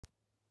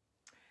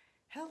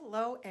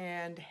Hello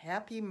and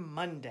happy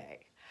Monday.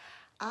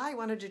 I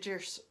wanted to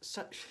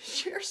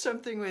share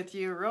something with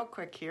you real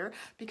quick here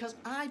because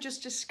I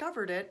just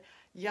discovered it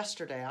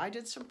yesterday. I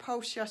did some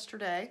posts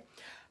yesterday,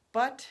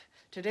 but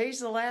today's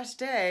the last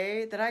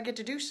day that I get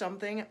to do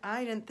something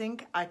I didn't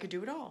think I could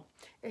do at all.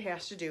 It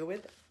has to do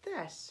with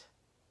this,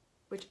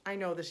 which I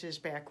know this is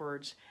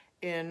backwards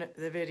in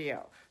the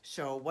video.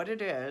 So what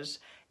it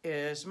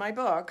is my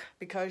book,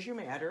 Because You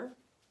Matter.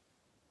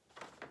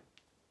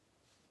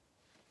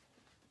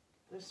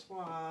 This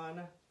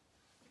one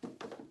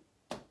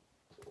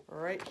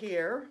right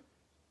here,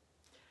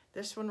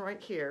 this one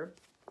right here,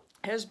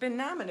 has been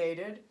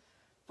nominated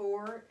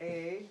for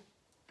a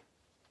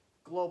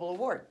global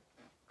award.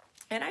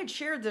 And I'd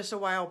shared this a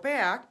while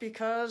back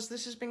because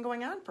this has been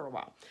going on for a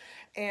while.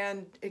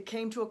 And it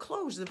came to a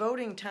close, the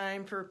voting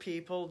time for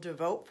people to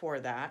vote for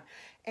that.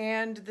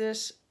 And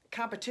this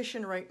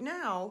competition right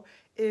now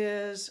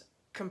is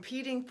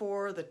competing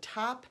for the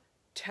top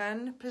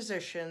 10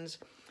 positions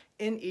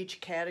in each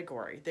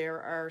category.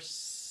 There are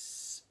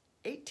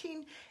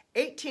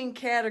 18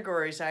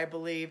 categories, I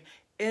believe,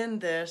 in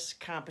this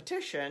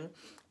competition.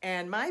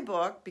 And my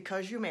book,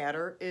 Because You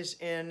Matter, is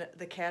in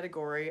the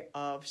category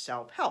of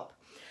self-help.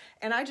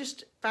 And I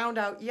just found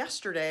out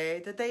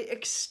yesterday that they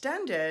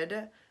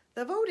extended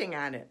the voting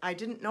on it. I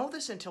didn't know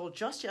this until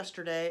just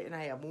yesterday, and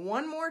I have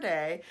one more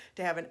day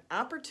to have an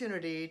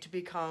opportunity to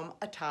become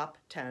a top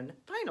 10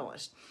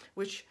 finalist,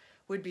 which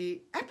would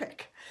be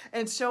epic.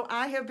 And so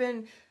I have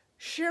been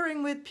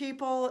sharing with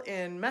people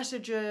in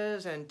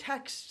messages and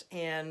texts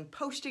and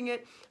posting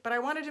it, but I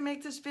wanted to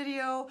make this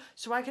video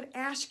so I could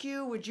ask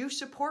you, would you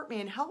support me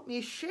and help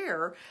me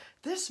share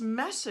this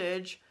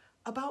message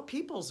about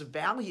people's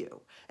value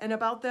and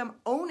about them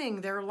owning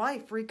their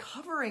life,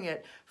 recovering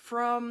it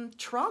from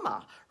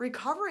trauma,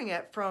 recovering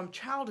it from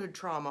childhood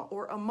trauma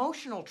or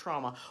emotional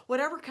trauma,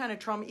 whatever kind of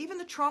trauma, even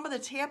the trauma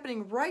that's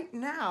happening right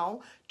now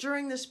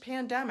during this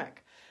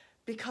pandemic.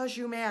 Because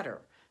you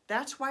matter.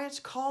 That's why it's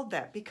called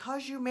that,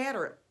 Because You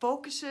Matter. It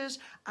focuses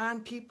on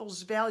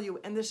people's value,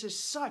 and this is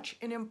such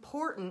an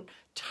important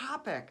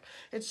topic.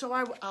 And so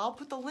I'll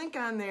put the link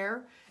on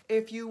there.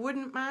 If you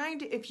wouldn't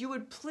mind, if you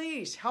would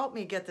please help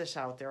me get this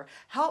out there.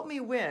 Help me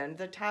win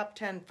the top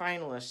 10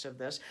 finalists of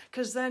this,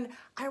 because then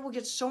I will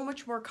get so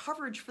much more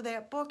coverage for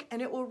that book,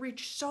 and it will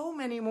reach so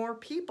many more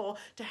people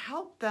to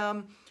help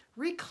them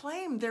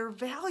reclaim their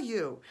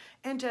value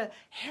and to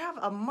have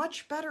a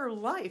much better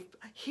life,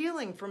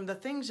 healing from the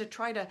things that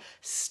try to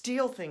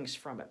steal things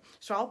from it.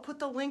 So I'll put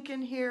the link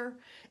in here.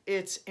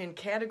 It's in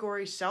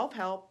category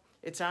self-help.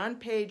 It's on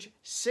page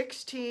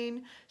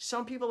 16.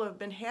 Some people have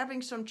been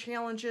having some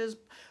challenges.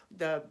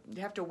 You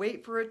have to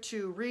wait for it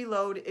to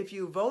reload. If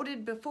you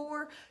voted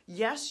before,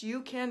 yes,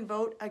 you can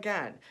vote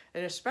again,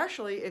 and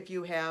especially if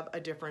you have a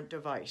different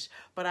device.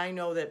 But I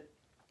know that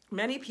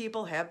many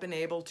people have been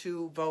able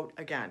to vote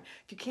again.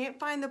 If you can't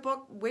find the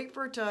book, wait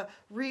for it to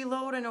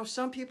reload. I know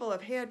some people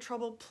have had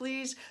trouble.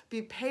 Please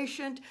be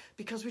patient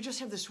because we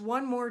just have this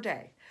one more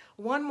day.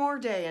 One more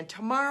day, and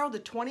tomorrow, the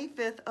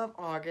 25th of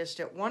August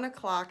at 1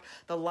 o'clock,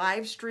 the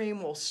live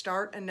stream will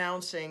start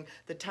announcing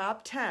the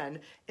top 10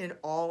 in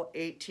all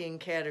 18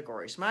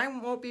 categories.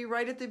 Mine won't be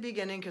right at the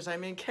beginning because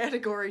I'm in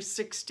category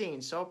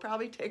 16, so it'll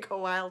probably take a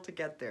while to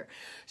get there.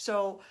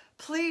 So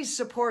please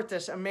support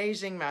this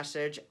amazing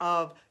message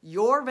of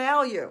your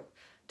value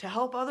to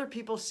help other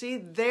people see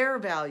their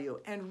value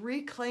and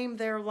reclaim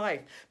their life.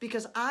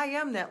 Because I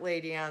am that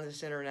lady on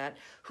this internet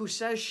who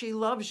says she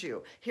loves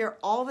you here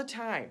all the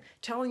time,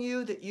 telling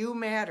you that you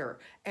matter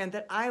and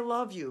that I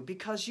love you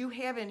because you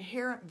have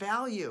inherent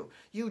value.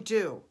 You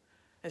do.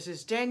 This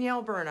is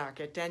Danielle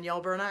Burnock at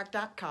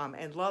danielleburnock.com,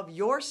 and love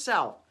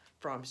yourself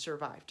from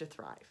Survive to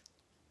Thrive.